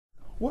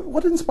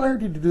What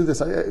inspired you to do this?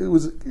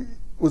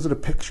 Was it a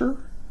picture?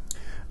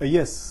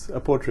 Yes, a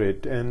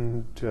portrait,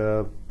 and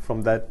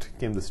from that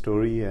came the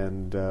story,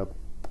 and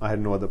I had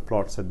no other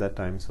plots at that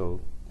time,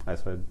 so I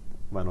said,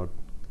 why not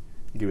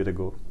give it a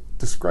go.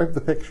 Describe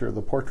the picture,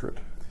 the portrait.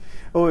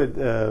 Oh,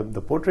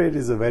 the portrait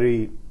is a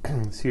very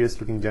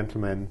serious-looking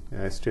gentleman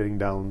staring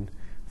down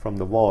from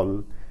the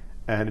wall,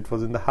 and it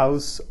was in the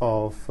house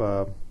of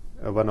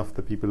one of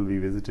the people we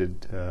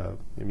visited,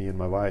 me and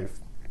my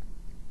wife.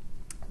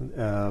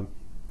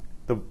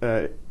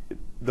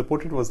 The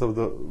portrait was of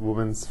the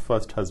woman's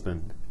first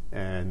husband,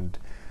 and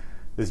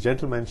this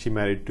gentleman she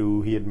married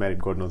to, he had married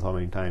God knows how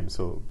many times,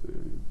 so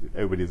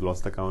everybody's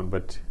lost the count,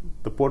 but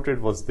the portrait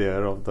was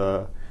there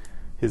of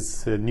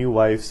his new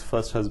wife's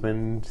first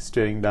husband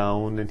staring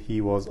down, and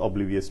he was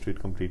oblivious to it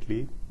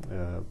completely.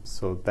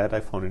 So that I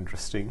found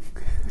interesting.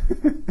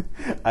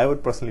 I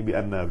would personally be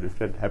unnerved if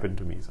that happened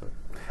to me. So.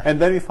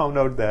 And then we found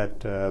out that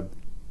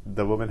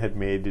the woman had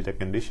made it a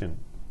condition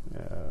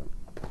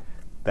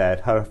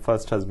that her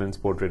first husband's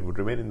portrait would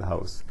remain in the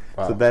house.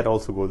 Wow. So that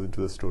also goes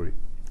into the story.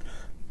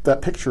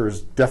 That picture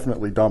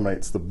definitely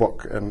dominates the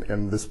book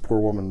and this poor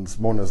woman's,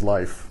 Mona's,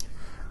 life.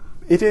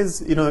 It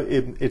is,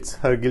 it's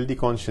her guilty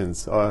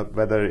conscience, or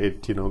whether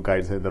it,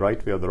 guides her in the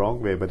right way or the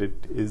wrong way, but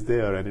it is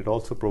there, and it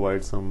also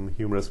provides some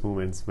humorous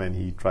moments when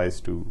he tries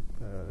to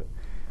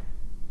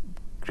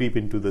creep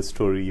into the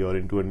story or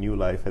into a new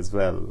life as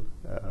well.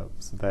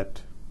 So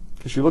that.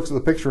 Because she looks at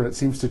the picture and it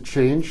seems to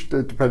change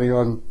depending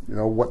on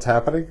what's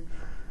happening.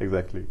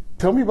 Exactly.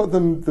 Tell me about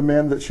the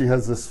man that she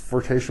has this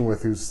flirtation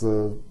with, who's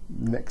the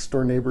next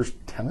door neighbor's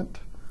tenant.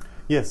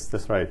 Yes,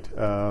 that's right.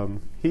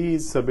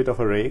 He's a bit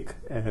of a rake,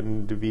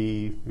 and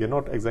we are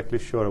not exactly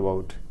sure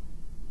about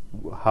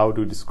how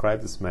to describe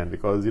this man,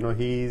 because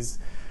he's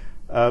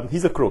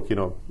a crook.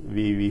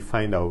 We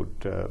find out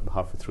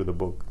halfway through the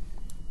book,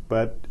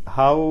 but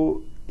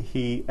how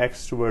he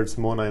acts towards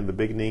Mona in the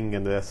beginning,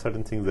 and there are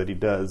certain things that he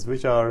does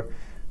which are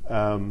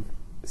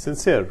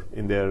sincere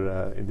in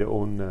their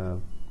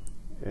own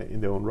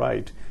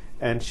right,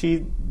 and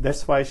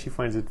that's why she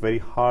finds it very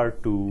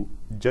hard to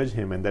judge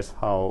him, and that's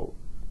how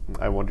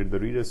I wanted the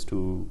readers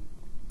to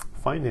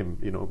find him,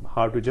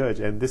 hard to judge.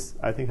 And this,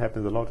 I think,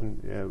 happens a lot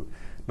in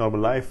normal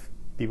life.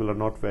 People are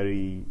not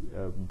very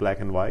black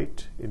and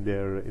white in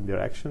their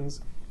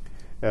actions.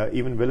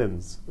 Even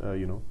villains,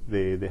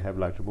 they have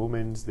lighter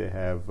moments, they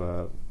have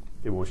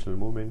emotional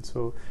moments.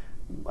 So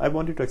I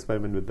wanted to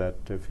experiment with that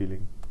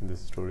feeling in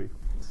this story.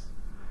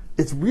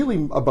 It's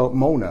really about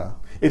Mona.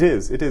 It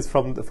is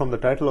from the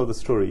title of the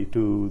story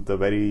to the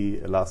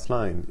very last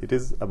line. It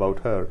is about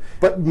her.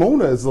 But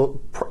Mona is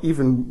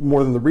even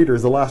more than the reader,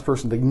 is the last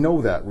person to know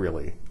that,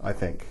 really, I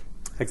think.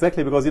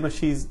 Exactly, because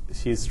she's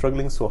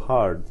struggling so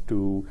hard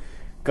to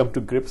come to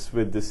grips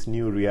with this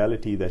new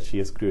reality that she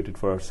has created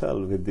for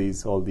herself,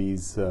 with all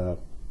these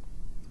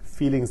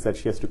feelings that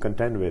she has to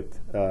contend with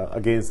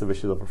against the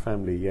wishes of her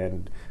family,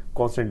 and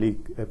constantly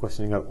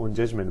questioning her own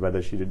judgment,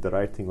 whether she did the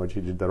right thing or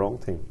she did the wrong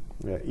thing.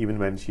 Even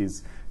when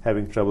she's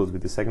having troubles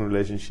with the second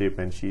relationship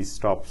and she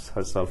stops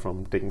herself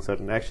from taking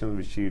certain actions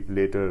which she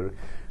later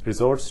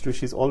resorts to,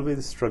 she's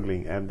always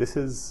struggling. And this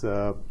is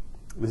the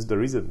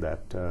reason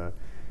that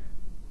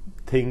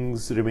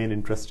things remain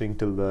interesting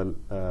till the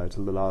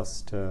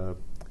last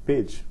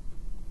page.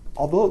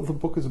 Although the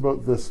book is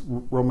about this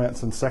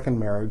romance and second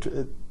marriage,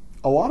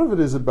 a lot of it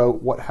is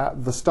about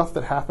the stuff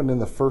that happened in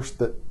the first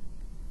that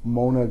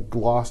Mona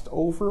glossed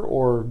over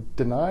or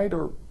denied,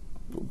 or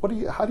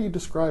how do you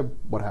describe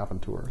what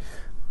happened to her?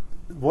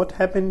 What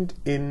happened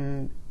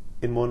in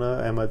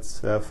Mona Ahmed's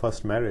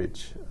first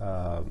marriage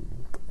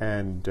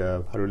and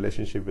her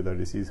relationship with her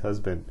deceased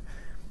husband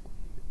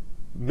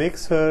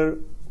makes her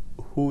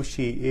who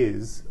she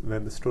is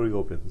when the story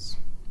opens.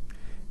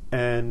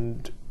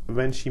 And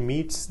when she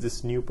meets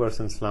this new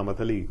person, Salamat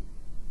Ali,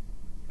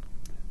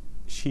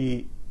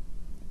 she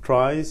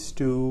tries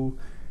to,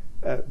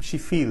 she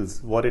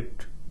feels what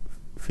it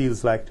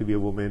feels like to be a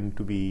woman,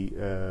 to be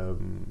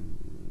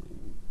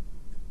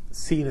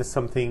seen as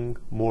something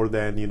more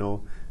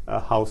than a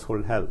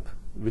household help,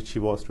 which she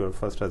was to her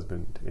first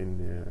husband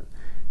in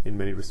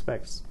many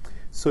respects.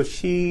 So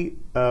she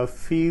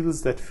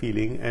feels that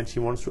feeling, and she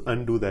wants to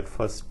undo that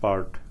first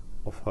part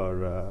of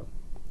her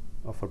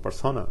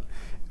persona.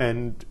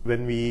 And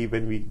when we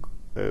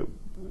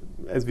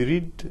as we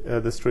read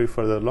the story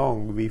further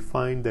along, we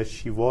find that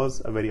she was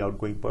a very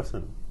outgoing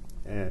person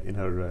in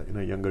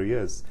her younger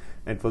years,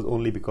 and it was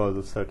only because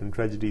of certain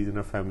tragedies in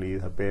her family,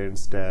 her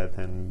parents' death,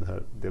 and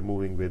they're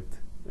moving with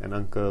an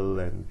uncle,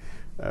 and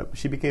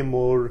she became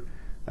more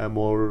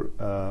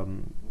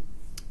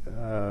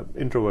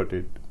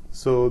introverted.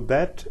 So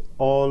that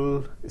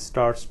all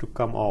starts to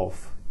come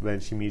off when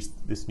she meets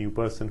this new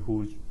person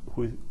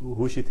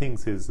who she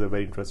thinks is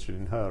very interested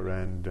in her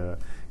and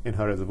in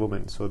her as a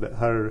woman. So that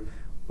her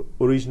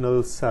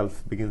original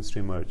self begins to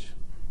emerge.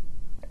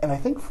 And I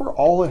think for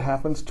all that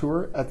happens to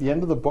her, at the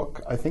end of the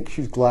book, I think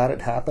she's glad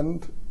it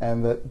happened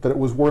and that it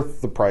was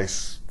worth the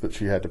price that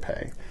she had to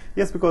pay.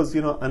 Yes, because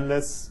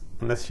unless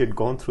she had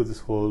gone through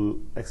this whole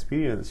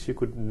experience, she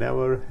could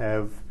never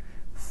have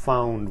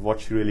found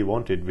what she really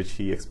wanted, which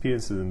she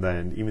experiences in the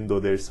end, even though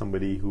there's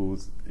somebody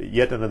who's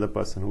yet another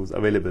person who's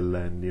available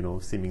and, you know,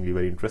 seemingly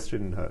very interested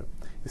in her.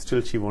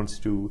 Still, she wants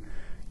to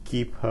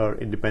keep her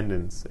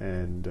independence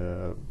and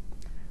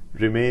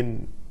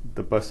remain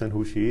the person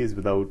who she is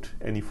without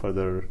any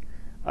further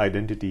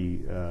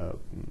identity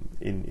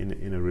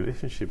in a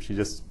relationship. She's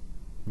just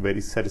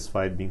very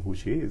satisfied being who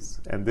she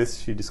is, and this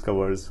she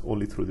discovers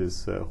only through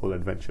this whole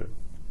adventure.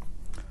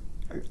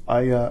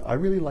 I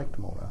really liked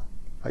Mona.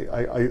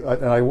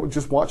 I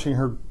just watching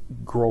her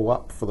grow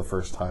up for the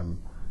first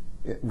time,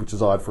 which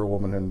is odd for a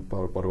woman in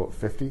about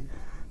 50.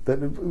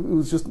 That it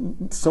was just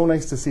so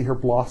nice to see her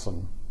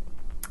blossom.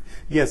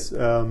 Yes,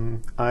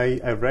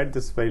 I read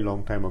this very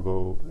long time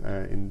ago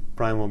in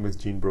Prime of Miss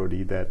Jean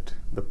Brodie, that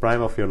the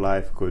prime of your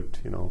life could,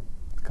 you know,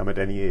 come at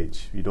any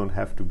age. You don't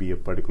have to be a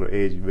particular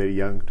age, very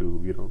young, to,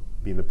 you know,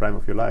 be in the prime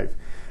of your life.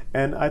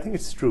 And I think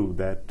it's true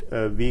that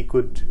we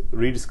could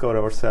rediscover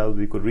ourselves,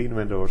 we could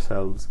reinvent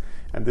ourselves,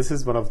 and this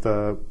is one of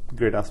the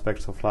great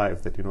aspects of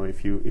life. That, you know,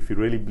 if you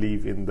really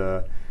believe in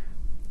the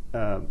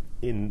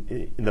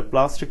in the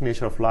plastic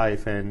nature of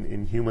life and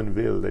in human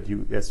will, that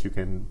you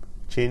can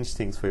change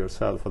things for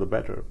yourself for the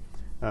better.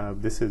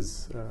 This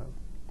is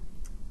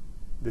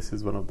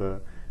one of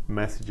the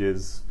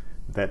messages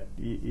that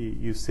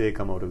you say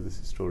come out of this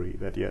story,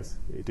 that yes,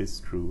 it is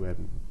true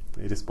and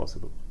it is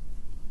possible.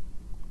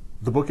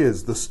 The book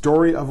is The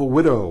Story of a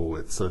Widow.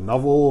 It's a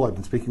novel. I've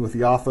been speaking with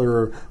the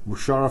author,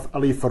 Musharraf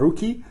Ali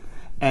Farooqi,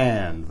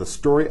 and The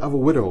Story of a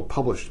Widow,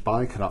 published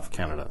by Knopf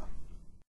Canada.